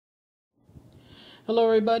Hello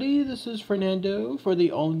everybody, this is Fernando for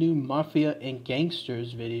the all-new Mafia and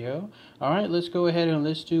Gangsters video. Alright, let's go ahead and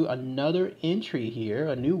let's do another entry here,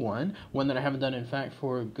 a new one that I haven't done in fact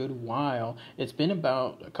for a good while. It's been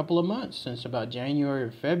about a couple of months, since about January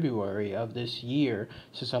or February of this year,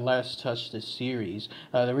 since I last touched this series.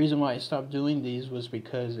 The reason why I stopped doing these was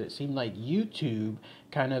because it seemed like YouTube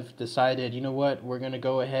kind of decided, you know what, we're going to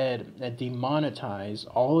go ahead and demonetize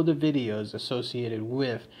all of the videos associated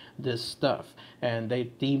with this stuff. And they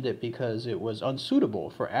deemed it because it was unsuitable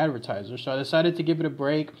for advertisers. So I decided to give it a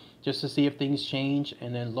break just to see if things change.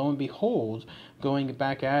 And then lo and behold, going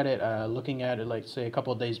back at it, looking at it like say a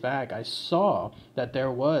couple of days back, I saw that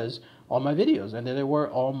there was all my videos and they were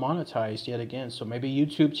all monetized yet again. So maybe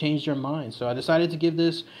YouTube changed their mind. So I decided to give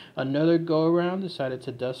this another go around, decided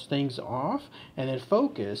to dust things off and then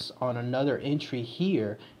focus on another entry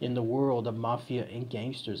here in the world of Mafia and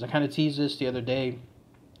Gangsters. I kind of teased this the other day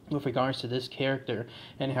with regards to this character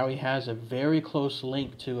and how he has a very close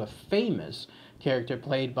link to a famous character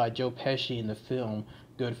played by Joe Pesci in the film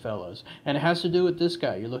Goodfellas. And it has to do with this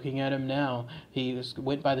guy. You're looking at him now. He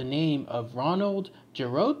went by the name of Ronald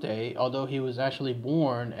Jerothe, although he was actually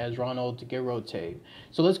born as Ronald Jerothe.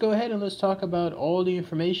 So let's go ahead and let's talk about all the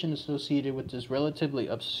information associated with this relatively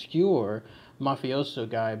obscure mafioso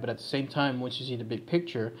guy, but at the same time, once you see the big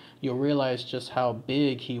picture, you'll realize just how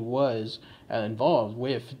big he was involved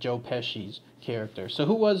with Joe Pesci's character. So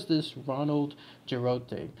who was this Ronald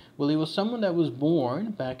Jerothe? Well, he was someone that was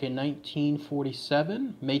born back in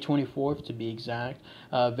 1947, May 24th to be exact.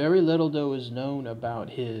 Very little, though, is known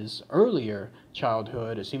about his earlier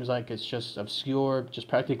childhood. It seems like it's just obscure, just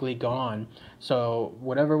practically gone. So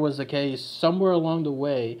whatever was the case, somewhere along the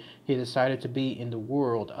way, he decided to be in the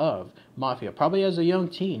world of mafia, probably as a young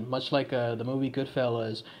teen, much like the movie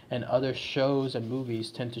Goodfellas and other shows and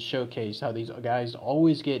movies tend to showcase how these guys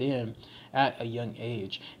always get in at a young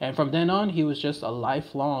age. And from then on, he was just a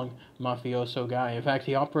lifelong mafioso guy. In fact,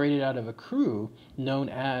 he operated out of a crew known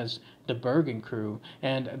as the Bergen Crew,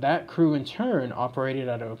 and that crew in turn operated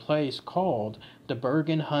out of a place called the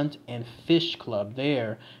Bergen Hunt and Fish Club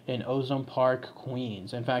there in Ozone Park,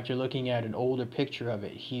 Queens. In fact, you're looking at an older picture of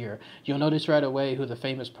it here. You'll notice right away who the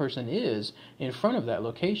famous person is in front of that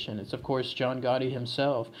location. It's, of course, John Gotti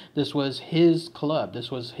himself. This was his club.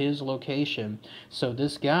 This was his location. So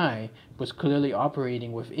this guy was clearly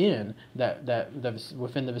operating within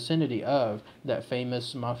within the vicinity of that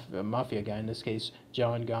famous mafia guy, in this case,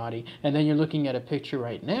 John Gotti. And then you're looking at a picture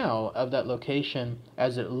right now of that location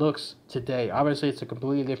as it looks today. Obviously, it's a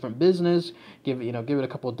completely different business. Give it a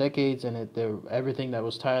couple of decades, and everything that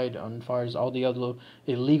was tied on as far as all the other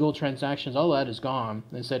illegal transactions, all that is gone.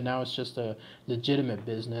 Instead, now it's just a legitimate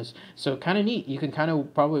business. So kind of neat. You can kind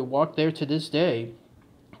of probably walk there to this day,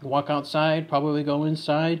 walk outside, probably go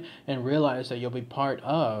inside, and realize that you'll be part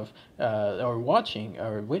of or watching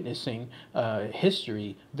or witnessing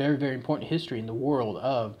history, very, very important history in the world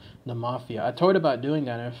of the mafia. I told about doing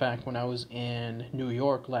that, in fact, when I was in New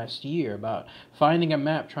York last year, about finding a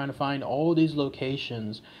map, trying to find all these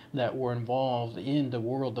locations that were involved in the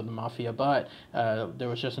world of the mafia, but there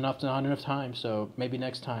was just not enough time. So maybe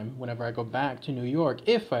next time, whenever I go back to New York,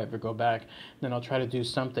 if I ever go back, then I'll try to do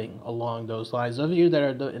something along those lines. Those of you that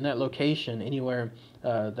are in that location, anywhere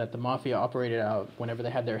that the mafia operated out whenever they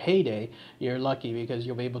had their heyday, you're lucky, because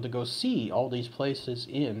you'll be able to go see all these places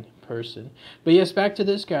in person. But yes, back to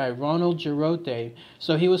this guy, Ronald Jerothe.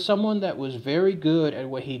 So he was someone that was very good at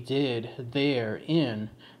what he did there in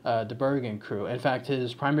the Bergen Crew. In fact,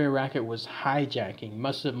 his primary racket was hijacking.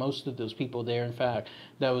 Most of those people there, in fact,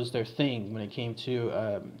 that was their thing when it came to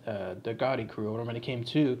the Gotti crew, or when it came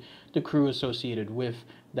to the crew associated with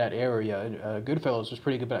that area. Goodfellas was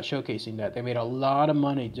pretty good about showcasing that. They made a lot of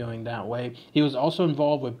money doing that way. He was also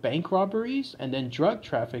involved with bank robberies and then drug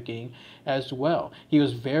trafficking as well. He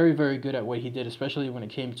was very, very good at what he did, especially when it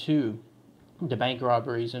came to the bank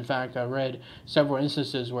robberies. In fact, I read several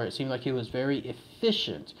instances where it seemed like he was very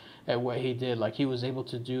efficient at what he did. Like, he was able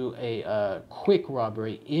to do a quick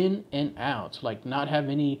robbery in and out, like not have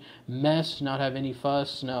any mess, not have any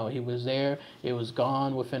fuss. No, he was there, it was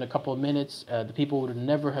gone within a couple of minutes. The people would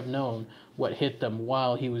never have known what hit them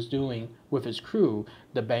while he was doing with his crew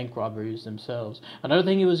the bank robberies themselves. Another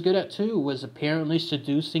thing he was good at too was apparently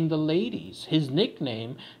seducing the ladies. His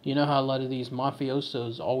nickname, you know how a lot of these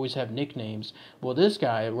mafiosos always have nicknames. Well, this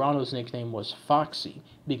guy, Ronald's nickname was Foxy,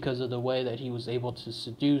 because of the way that he was able to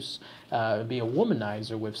seduce, be a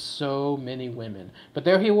womanizer with so many women. But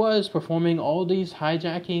there he was performing all these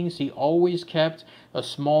hijackings. He always kept a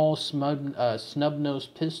small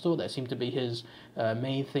snub-nosed pistol. That seemed to be his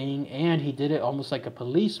main thing, and he did it almost like a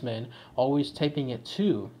policeman, always taping it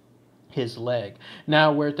to his leg.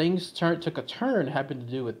 Now, where things took a turn happened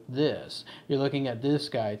to do with this. You're looking at this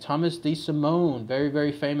guy, Thomas Simone, very,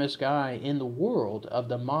 very famous guy in the world of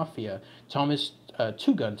the mafia. Thomas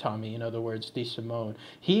Two Gun Tommy, in other words, Simone.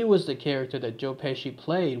 He was the character that Joe Pesci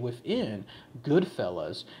played within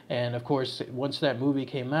Goodfellas. And of course, once that movie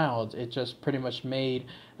came out, it just pretty much made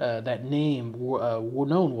that name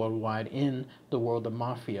known worldwide in the world of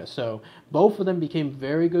mafia. So both of them became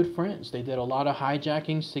very good friends. They did a lot of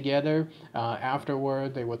hijackings together.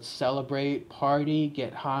 Afterward, they would celebrate, party,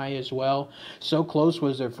 get high as well. So close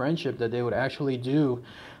was their friendship that they would actually do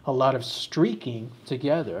a lot of streaking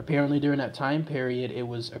together. Apparently during that time period, it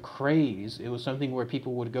was a craze. It was something where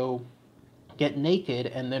people would go get naked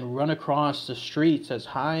and then run across the streets as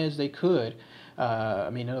high as they could.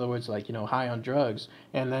 In other words, like, high on drugs.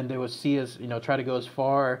 And then they would see us, try to go as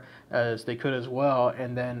far as they could as well.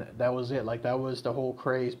 And then that was it. Like, that was the whole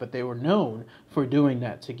craze. But they were known for doing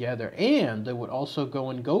that together. And they would also go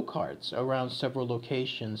in go-karts around several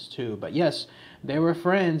locations too. But yes, they were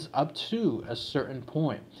friends up to a certain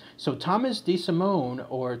point. So Thomas Simone,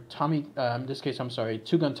 or Tommy, in this case, I'm sorry,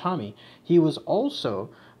 Two Gun Tommy, he was also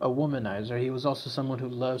a womanizer. He was also someone who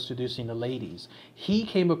loves seducing the ladies. He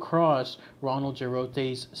came across Ronald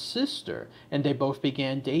Jerothe's sister, and they both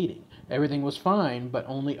began dating. Everything was fine, but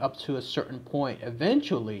only up to a certain point.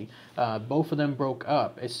 Eventually, both of them broke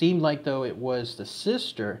up. It seemed like, though, it was the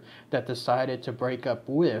sister that decided to break up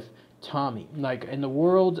with Tommy. Like, in the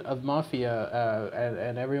world of mafia,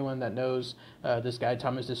 and everyone that knows this guy,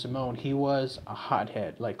 Thomas Simone, he was a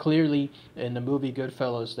hothead. Like, clearly, in the movie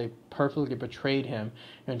Goodfellas, they perfectly portrayed him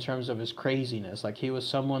in terms of his craziness. Like, he was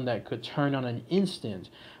someone that could turn on an instant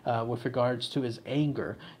with regards to his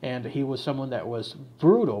anger, and he was someone that was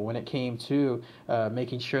brutal when it came to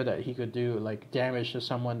making sure that he could do, like, damage to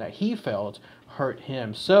someone that he felt hurt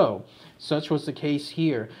him. So such was the case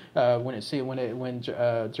here. When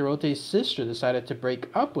Jerothe's sister decided to break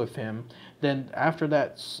up with him, then after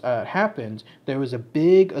that happened, there was a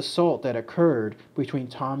big assault that occurred between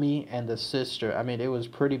Tommy and the sister. I mean, it was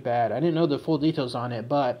pretty bad. I didn't know the full details on it,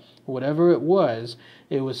 but whatever it was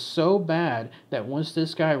so bad that once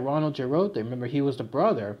this guy, Ronald Jerothe, remember, he was the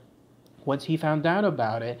brother, once he found out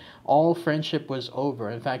about it, all friendship was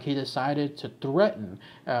over. In fact, he decided to threaten,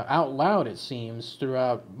 out loud it seems,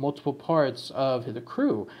 throughout multiple parts of the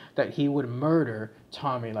crew, that he would murder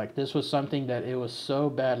Tommy. Like, this was something that it was so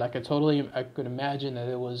bad. Like, I could imagine that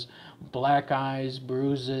it was black eyes,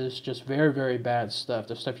 bruises, just very, very bad stuff.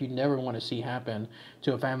 The stuff you never want to see happen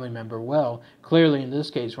to a family member. Well, clearly in this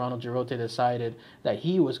case, Ronald Jerothe decided that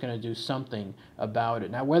he was going to do something about it.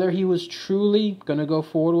 Now, whether he was truly going to go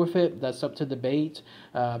forward with it, that's up to debate,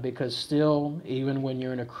 because still, even when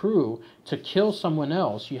you're in a crew, to kill someone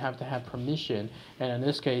else, you have to have permission. And in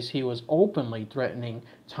this case, he was openly threatening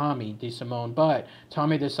Tommy Simone, but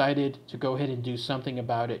Tommy decided to go ahead and do something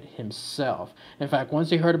about it himself. In fact, once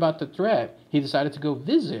he heard about the threat, he decided to go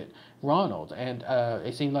visit Ronald, and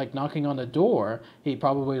it seemed like knocking on the door, he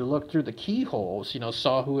probably looked through the keyholes,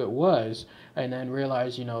 saw who it was, and then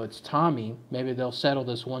realized, it's Tommy. Maybe they'll settle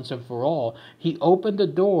this once and for all. He opened the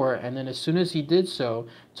door, and then as soon as he did so,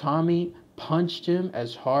 Tommy punched him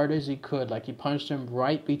as hard as he could. Like, he punched him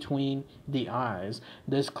right between the eyes.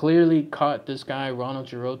 This clearly caught this guy, Ronald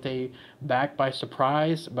Jerothe, back by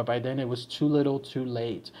surprise, but by then it was too little too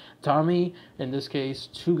late. Tommy, in this case,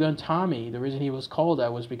 Two Gun Tommy, the reason he was called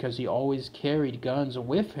that was because he always carried guns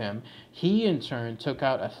with him. He, in turn, took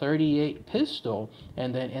out a .38 pistol,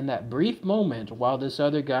 and then in that brief moment, while this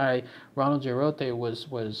other guy, Ronald Jerothe,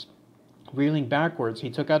 was reeling backwards, he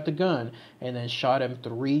took out the gun and then shot him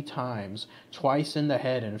 3 times, twice in the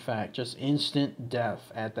head, in fact, just instant death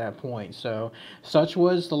at that point. So such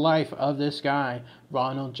was the life of this guy,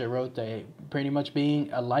 Ronald Jerothe, pretty much being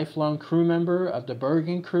a lifelong crew member of the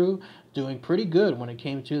Bergen crew, doing pretty good when it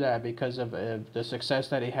came to that because of the success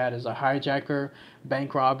that he had as a hijacker,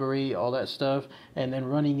 bank robbery, all that stuff, and then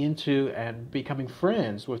running into and becoming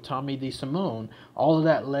friends with Tommy Simone. All of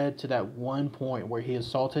that led to that one point where he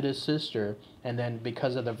assaulted his sister, and then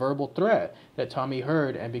because of the verbal threat that Tommy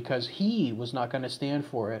heard, and because he was not going to stand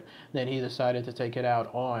for it, then he decided to take it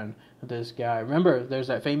out on this guy. Remember, there's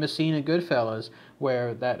that famous scene in Goodfellas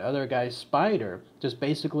where that other guy, Spider, just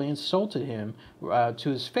basically insulted him to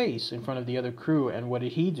his face in front of the other crew. And what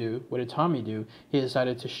did he do? What did Tommy do? He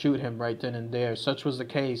decided to shoot him right then and there. Such was the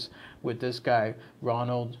case with this guy,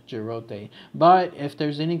 Ronald Jerothe. But if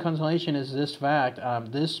there's any consolation, is this fact,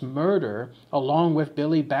 this murder, along with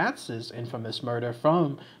Billy Batts's infamous murder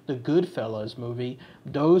from the Goodfellas movie,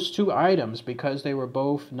 those two items, because they were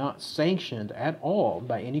both not sanctioned at all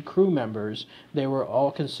by any crew members, they were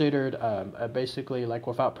all considered basically like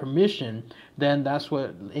without permission, then that's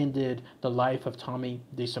what ended the life of Tommy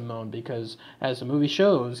DeSimone, because as the movie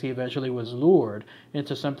shows, he eventually was lured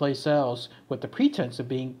into someplace else with the pretense of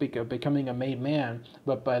becoming a made man,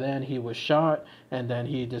 but by then he was shot and then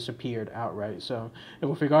he disappeared outright. So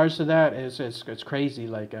with regards to that, it's crazy,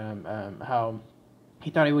 like how he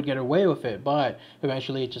thought he would get away with it, but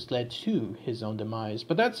eventually it just led to his own demise.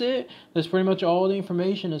 But that's it. That's pretty much all the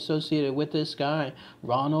information associated with this guy,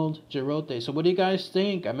 Ronald Jerothe. So what do you guys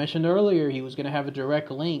think? I mentioned earlier he was going to have a direct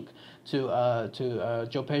link to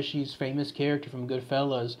Joe Pesci's famous character from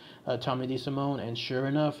Goodfellas, Tommy DeSimone, and sure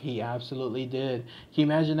enough, he absolutely did. Can you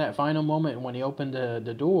imagine that final moment when he opened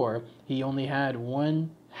the door? He only had one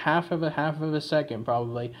half of a second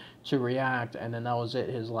probably to react, and then that was it.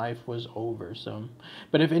 His life was over. So,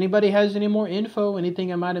 but if anybody has any more info,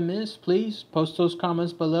 anything I might have missed, please post those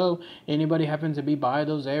comments below. Anybody happen to be by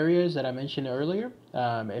those areas that I mentioned earlier,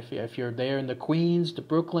 if you're there in the Queens, the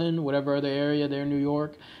Brooklyn, whatever other area there in New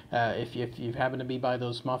York, if you happen to be by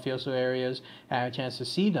those mafioso areas, have a chance to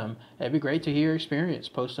see them, it'd be great to hear your experience.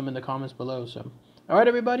 Post them in the comments below. So, all right,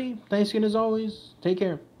 everybody, thanks again as always. Take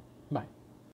care.